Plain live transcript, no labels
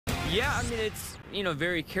Yeah, I mean, it's,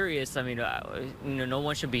 very curious. I mean, no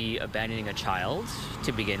one should be abandoning a child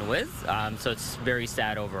to begin with. So it's very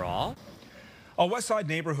sad overall. A West Side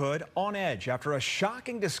neighborhood on edge after a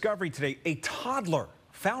shocking discovery today. A toddler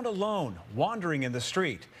found alone wandering in the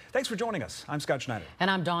street. Thanks for joining us. I'm Scott Schneider. And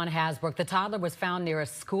I'm Dawn Hasbrook. The toddler was found near a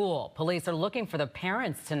school. Police are looking for the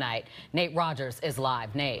parents tonight. Nate Rogers is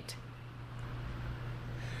live. Nate.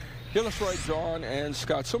 Yeah, that's right, Dawn and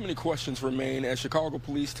Scott. So many questions remain as Chicago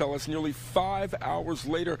police tell us nearly 5 hours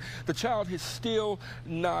later, the child has still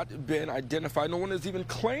not been identified. No one has even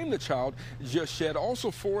claimed the child just yet. Also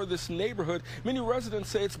for this neighborhood, many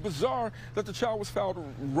residents say it's bizarre that the child was found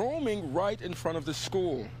roaming right in front of the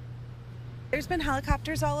school. There's been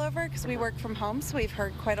helicopters all over because we work from home, so we've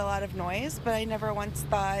heard quite a lot of noise, but I never once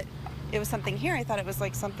thought it was something here. I thought it was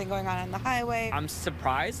like something going on the highway. I'm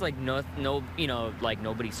surprised, like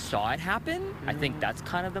nobody saw it happen. I think that's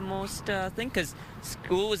kind of the most thing, because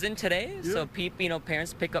school was in today, so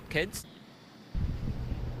parents pick up kids.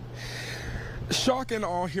 Shock and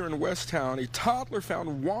awe here in Westtown. A toddler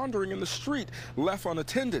found wandering in the street, left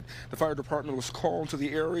unattended. The fire department was called to the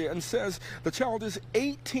area and says the child is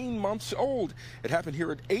 18 months old. It happened here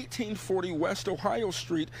at 1840 West Ohio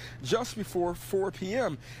Street just before 4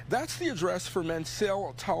 p.m. That's the address for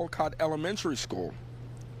Mansell Talcott Elementary School.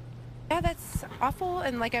 Yeah, that's awful.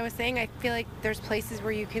 And like I was saying, I feel like there's places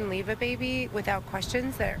where you can leave a baby without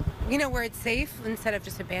questions, that where it's safe instead of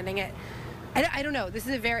just abandoning it. I don't know. This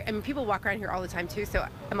is people walk around here all the time too, so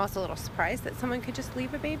I'm also a little surprised that someone could just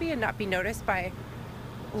leave a baby and not be noticed by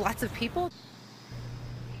lots of people.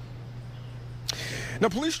 Now,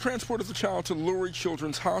 police transported the child to Lurie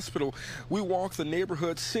Children's Hospital. We walked the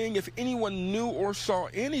neighborhood seeing if anyone knew or saw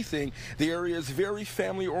anything. The area is very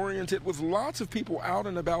family-oriented with lots of people out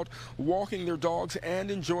and about walking their dogs and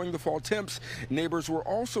enjoying the fall temps. Neighbors were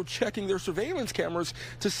also checking their surveillance cameras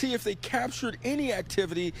to see if they captured any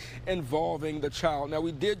activity involving the child. Now,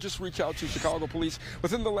 we did just reach out to Chicago police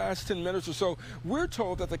within the last 10 minutes or so. We're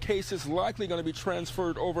told that the case is likely going to be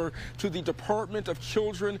transferred over to the Department of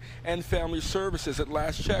Children and Family Services. At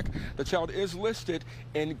last check, the child is listed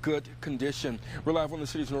in good condition. We're live on the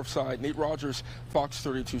city's north side. Nate Rogers, Fox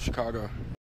 32 Chicago.